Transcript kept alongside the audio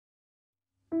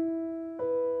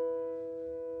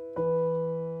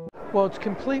Well, it's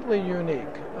completely unique.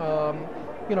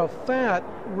 Fat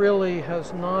really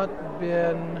has not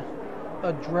been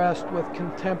addressed with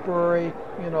contemporary,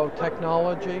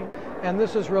 technology. And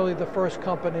this is really the first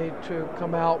company to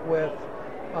come out with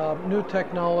new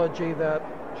technology that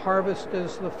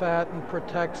harvests the fat and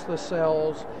protects the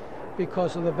cells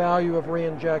because of the value of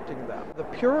re-injecting them. The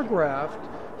PureGraft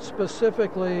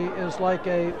specifically is like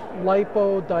a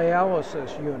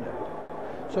lipodialysis unit.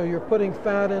 So you're putting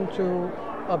fat into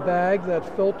a bag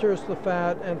that filters the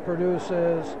fat and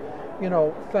produces,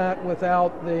 fat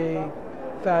without the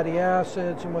fatty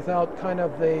acids and without kind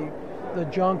of the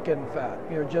junk in fat.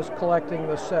 You're just collecting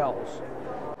the cells.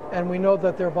 And we know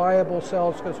that they're viable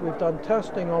cells because we've done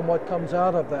testing on what comes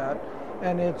out of that.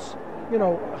 And it's,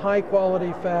 high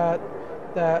quality fat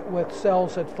that with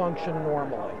cells that function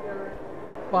normally.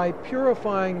 By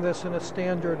purifying this in a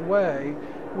standard way,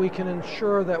 we can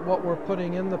ensure that what we're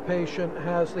putting in the patient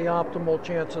has the optimal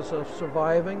chances of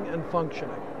surviving and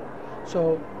functioning.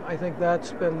 So I think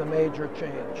that's been the major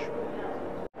change.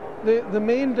 The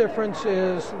main difference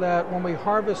is that when we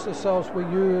harvest the cells, we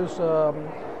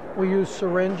use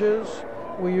syringes.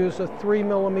 We use a 3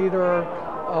 millimeter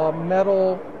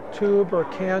metal tube or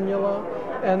cannula,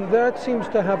 and that seems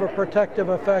to have a protective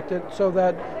effect so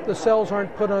that the cells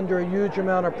aren't put under a huge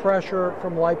amount of pressure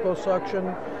from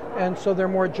liposuction, and so they're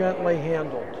more gently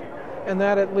handled. And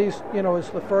that at least, is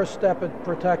the first step in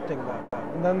protecting them.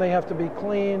 And then they have to be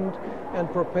cleaned and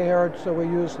prepared, so we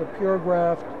use the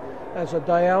PureGraft as a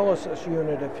dialysis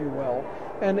unit, if you will.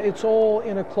 And it's all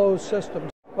in a closed system.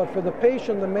 But for the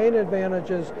patient, the main advantage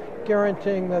is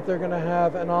guaranteeing that they're going to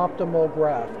have an optimal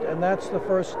graft. And that's the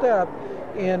first step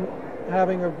in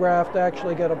having a graft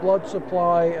actually get a blood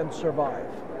supply and survive.